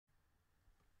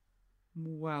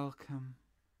Welcome.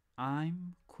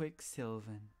 I'm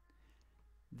Quicksilver.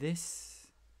 This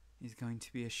is going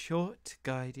to be a short,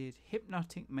 guided,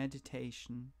 hypnotic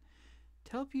meditation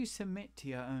to help you submit to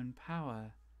your own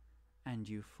power and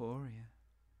euphoria.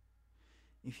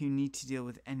 If you need to deal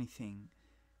with anything,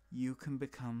 you can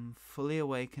become fully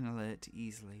awake and alert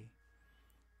easily.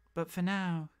 But for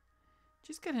now,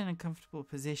 just get in a comfortable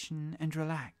position and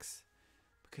relax,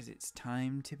 because it's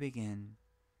time to begin.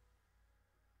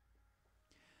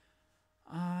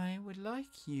 I would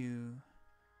like you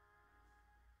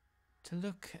to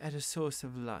look at a source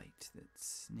of light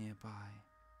that's nearby.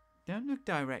 Don't look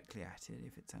directly at it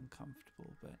if it's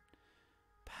uncomfortable, but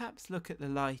perhaps look at the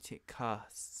light it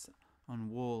casts on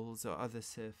walls or other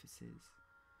surfaces.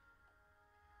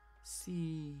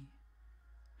 See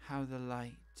how the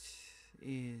light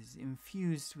is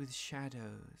infused with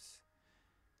shadows.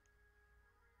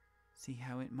 See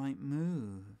how it might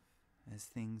move as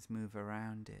things move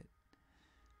around it.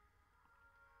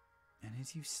 And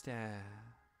as you stare,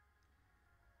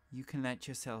 you can let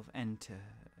yourself enter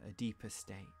a deeper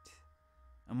state,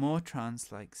 a more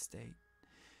trance-like state,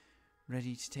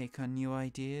 ready to take on new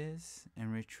ideas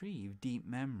and retrieve deep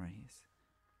memories.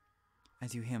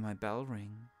 As you hear my bell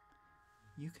ring,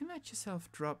 you can let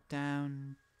yourself drop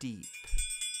down deep.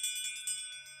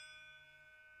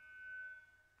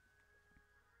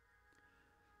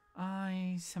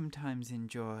 I sometimes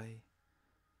enjoy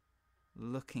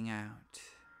looking out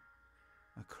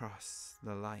across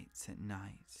the lights at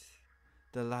night,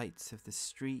 the lights of the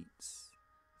streets,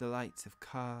 the lights of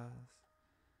cars,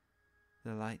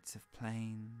 the lights of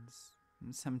planes,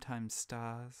 and sometimes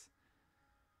stars.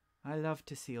 I love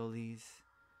to see all these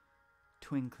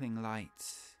twinkling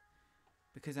lights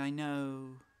because I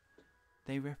know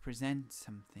they represent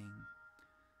something.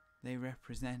 They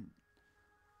represent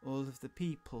all of the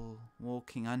people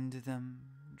walking under them,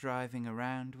 driving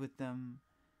around with them,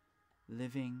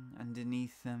 living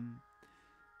underneath them.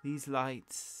 These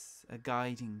lights are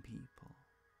guiding people.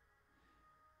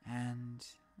 And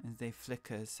as they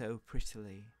flicker so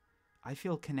prettily, I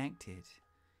feel connected,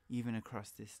 even across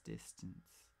this distance.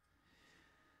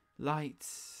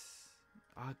 Lights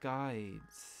are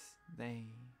guides. They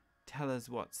tell us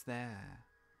what's there.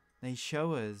 They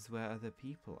show us where other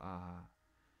people are.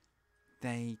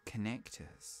 They connect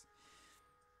us.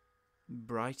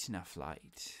 Bright enough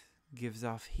light gives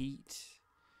off heat,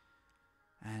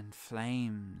 and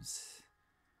flames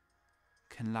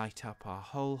can light up our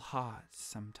whole hearts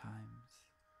sometimes.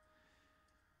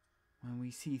 When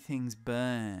we see things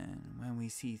burn, when we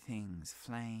see things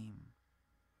flame,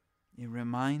 it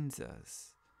reminds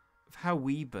us of how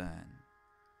we burn.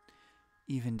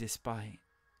 Even despite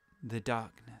the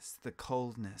darkness, the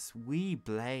coldness, we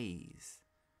blaze.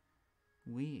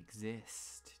 We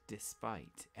exist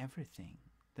despite everything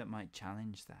that might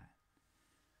challenge that.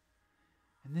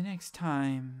 And the next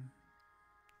time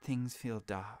things feel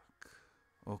dark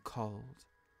or cold,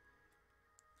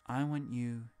 I want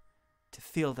you to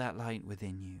feel that light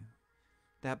within you,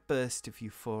 that burst of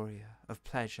euphoria, of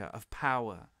pleasure, of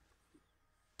power,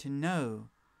 to know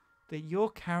that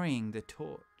you're carrying the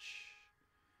torch.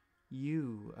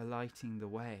 You are lighting the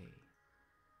way.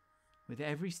 With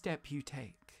every step you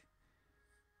take,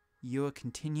 you are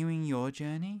continuing your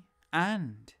journey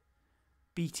and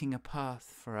beating a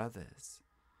path for others.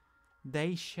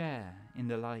 They share in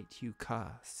the light you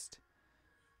cast.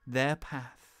 Their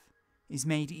path is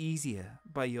made easier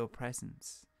by your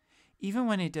presence, even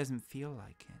when it doesn't feel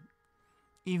like it.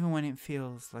 Even when it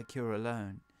feels like you're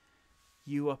alone,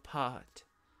 you are part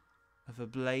of a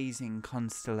blazing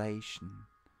constellation.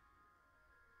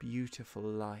 Beautiful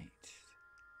light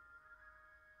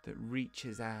that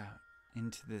reaches out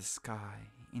into the sky,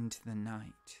 into the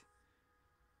night,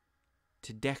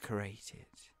 to decorate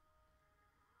it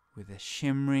with a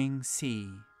shimmering sea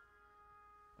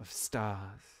of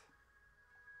stars.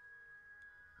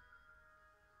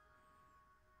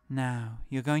 Now,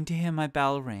 you're going to hear my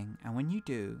bell ring, and when you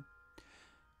do,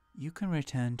 you can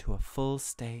return to a full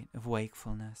state of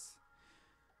wakefulness,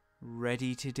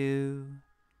 ready to do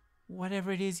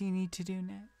whatever it is you need to do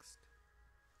next.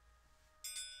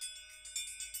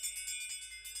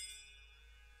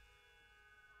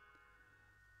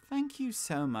 Thank you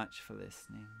so much for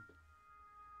listening.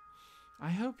 I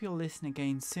hope you'll listen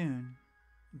again soon,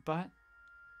 but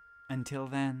until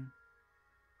then,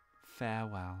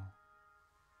 farewell.